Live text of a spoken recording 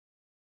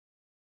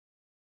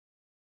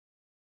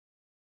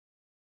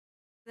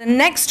The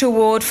next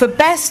award for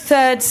Best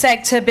Third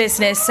Sector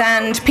Business,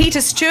 and Peter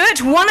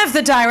Stewart, one of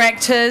the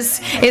directors,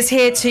 is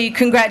here to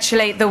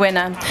congratulate the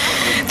winner.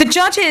 The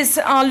judges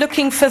are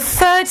looking for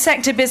third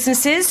sector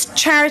businesses,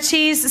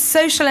 charities,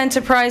 social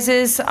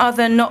enterprises,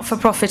 other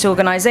not-for-profit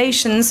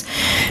organisations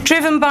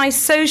driven by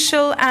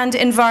social and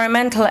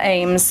environmental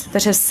aims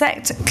that have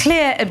set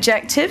clear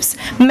objectives,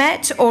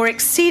 met or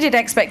exceeded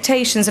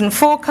expectations and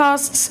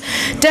forecasts,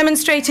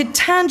 demonstrated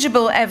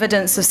tangible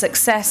evidence of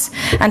success,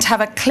 and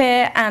have a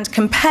clear and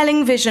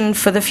compelling vision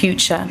for the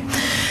future.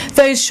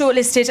 Those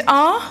shortlisted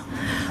are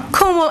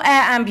Cornwall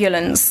Air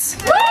Ambulance,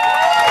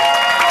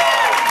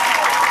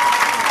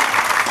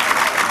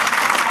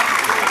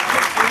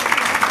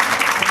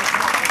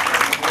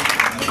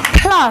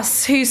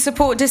 Plus, who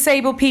support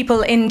disabled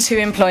people into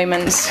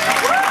employment,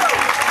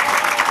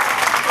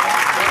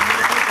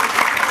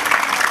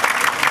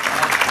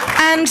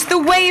 and the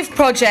Wave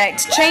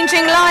Project,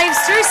 changing lives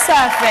through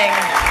surfing.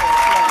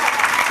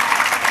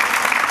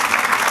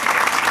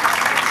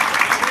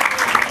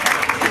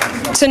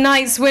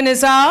 Tonight's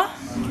winners are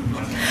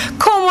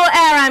Cornwall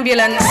Air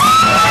Ambulance,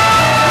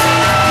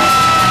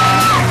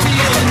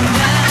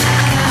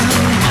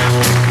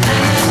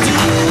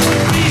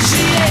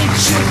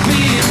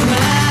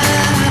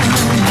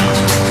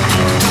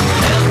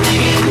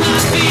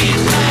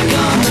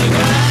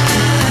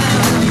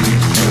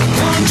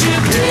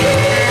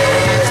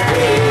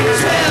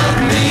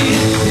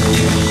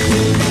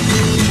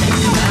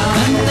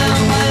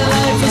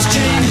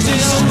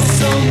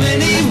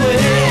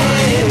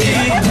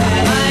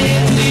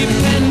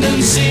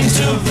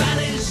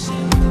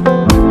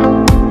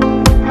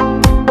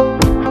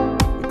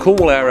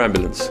 Cornwall Air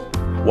Ambulance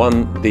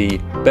won the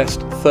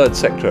Best Third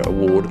Sector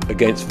Award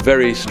against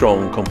very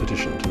strong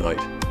competition tonight.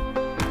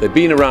 They've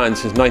been around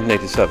since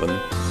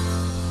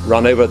 1987,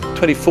 run over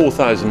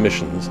 24,000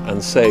 missions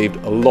and saved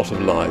a lot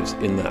of lives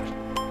in that.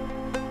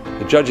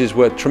 The judges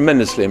were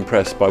tremendously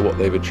impressed by what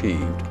they've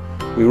achieved.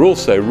 We were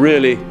also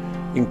really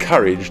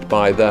encouraged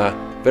by their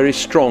very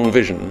strong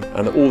vision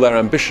and all their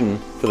ambition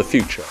for the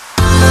future.